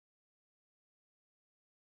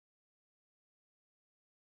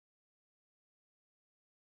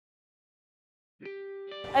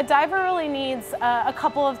A diver really needs a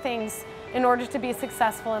couple of things in order to be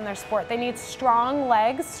successful in their sport. They need strong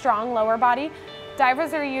legs, strong lower body.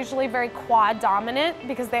 Divers are usually very quad dominant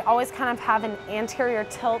because they always kind of have an anterior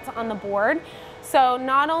tilt on the board. So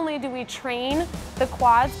not only do we train the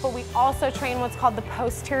quads, but we also train what's called the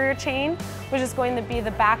posterior chain, which is going to be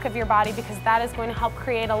the back of your body, because that is going to help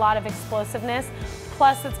create a lot of explosiveness.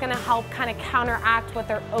 Plus, it's going to help kind of counteract what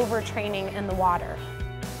they're overtraining in the water.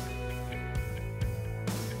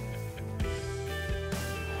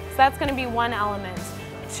 So that's going to be one element.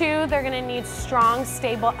 Two, they're going to need strong,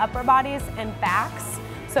 stable upper bodies and backs.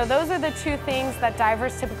 So those are the two things that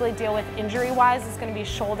divers typically deal with injury-wise. Is going to be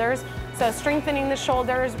shoulders. So strengthening the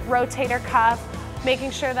shoulders, rotator cuff,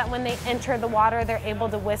 making sure that when they enter the water, they're able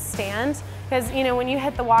to withstand. Because, you know, when you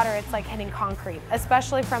hit the water, it's like hitting concrete,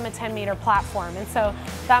 especially from a 10-meter platform. And so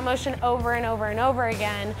that motion over and over and over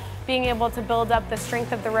again, being able to build up the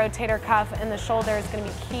strength of the rotator cuff and the shoulder is going to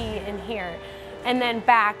be key in here. And then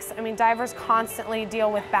backs. I mean, divers constantly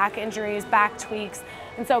deal with back injuries, back tweaks.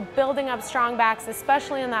 And so building up strong backs,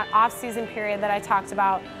 especially in that off-season period that I talked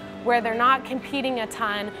about, where they're not competing a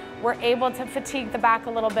ton, we're able to fatigue the back a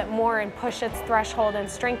little bit more and push its threshold and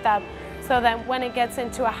strength up so that when it gets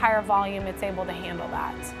into a higher volume, it's able to handle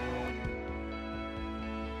that.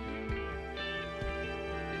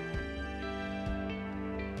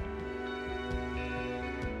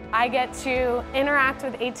 I get to interact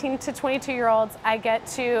with 18 to 22-year-olds. I get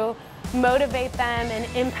to motivate them and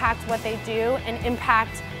impact what they do and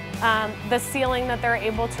impact the ceiling that they're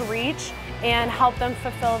able to reach and help them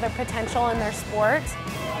fulfill their potential in their sport.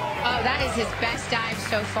 Oh, that is his best dive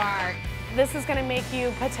so far. This is going to make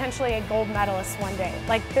you potentially a gold medalist one day.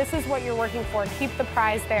 Like, this is what you're working for. Keep the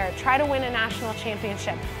prize there. Try to win a national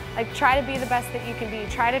championship. Like, try to be the best that you can be.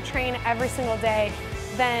 Try to train every single day.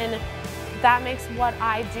 Then that makes what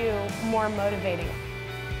I do more motivating.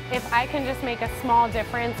 If I can just make a small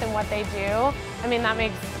difference in what they do, I mean, that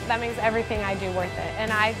makes everything I do worth it.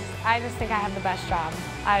 And I just think I have the best job.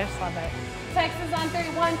 I just love it. Texas on 3,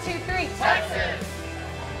 1, 2, 3. Texas!